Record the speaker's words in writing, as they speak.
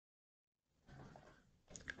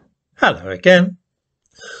Hello again.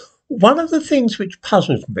 One of the things which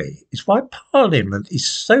puzzles me is why Parliament is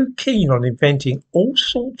so keen on inventing all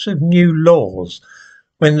sorts of new laws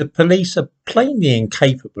when the police are plainly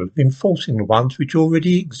incapable of enforcing the ones which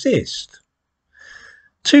already exist.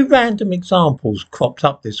 Two random examples cropped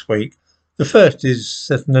up this week. The first is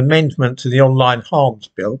that an amendment to the Online Harms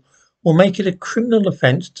Bill will make it a criminal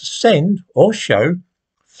offence to send or show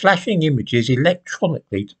flashing images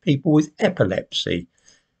electronically to people with epilepsy,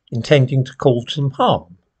 intending to cause them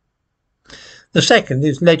harm. The second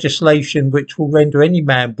is legislation which will render any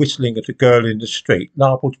man whistling at a girl in the street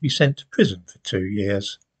liable to be sent to prison for 2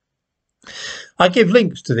 years. I give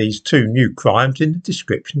links to these two new crimes in the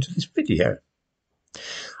description to this video.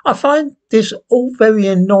 I find this all very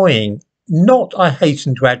annoying. Not, I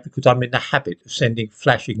hasten to add, because I'm in the habit of sending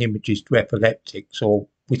flashing images to epileptics or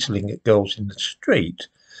whistling at girls in the street,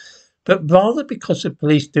 but rather because the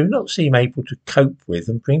police do not seem able to cope with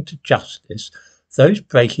and bring to justice those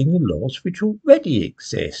breaking the laws which already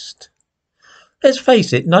exist. Let's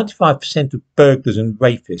face it, 95% of burglars and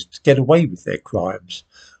rapists get away with their crimes.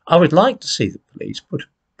 I would like to see the police put a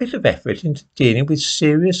bit of effort into dealing with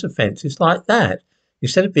serious offences like that,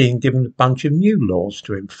 instead of being given a bunch of new laws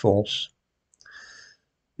to enforce.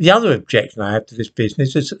 The other objection I have to this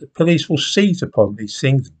business is that the police will seize upon these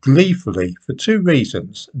things gleefully for two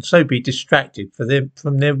reasons, and so be distracted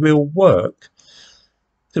from their real work.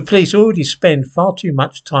 The police already spend far too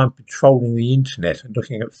much time patrolling the internet and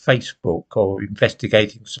looking at Facebook or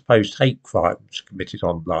investigating supposed hate crimes committed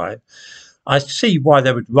online. I see why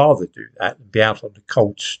they would rather do that than be out on the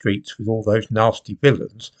cold streets with all those nasty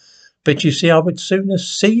villains. But you see, I would sooner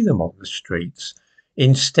see them on the streets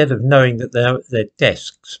instead of knowing that they're at their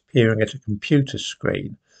desks peering at a computer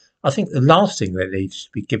screen. I think the last thing they need is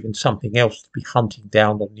to be given something else to be hunting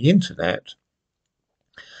down on the internet.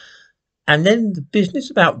 And then the business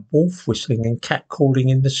about wolf whistling and catcalling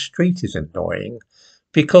in the street is annoying,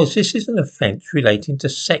 because this is an offence relating to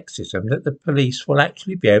sexism that the police will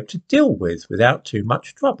actually be able to deal with without too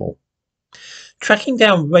much trouble. Tracking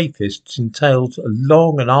down rapists entails a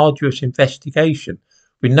long and arduous investigation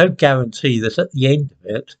with no guarantee that at the end of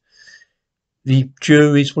it, the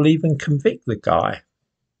juries will even convict the guy.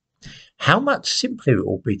 How much simpler it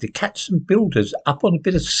will be to catch some builders up on a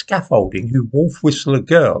bit of scaffolding who wolf whistle a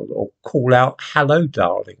girl or call out "hello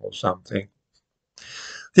darling" or something.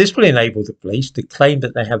 This will enable the police to claim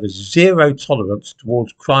that they have a zero tolerance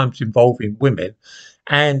towards crimes involving women,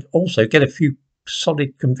 and also get a few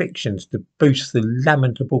solid convictions to boost the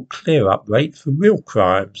lamentable clear-up rate for real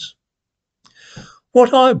crimes.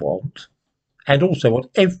 What I want, and also what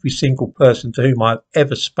every single person to whom I've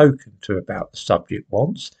ever spoken to about the subject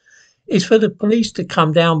wants, is for the police to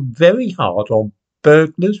come down very hard on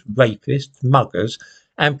burglars, rapists, muggers,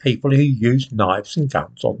 and people who use knives and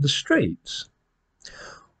guns on the streets.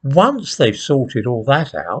 Once they've sorted all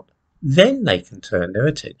that out, then they can turn their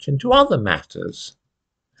attention to other matters.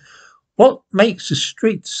 What makes the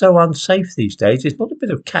streets so unsafe these days is not a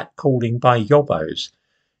bit of catcalling by yobbos.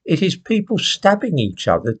 It is people stabbing each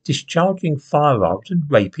other, discharging firearms and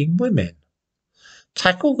raping women.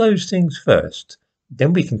 Tackle those things first,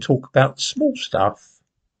 then we can talk about small stuff.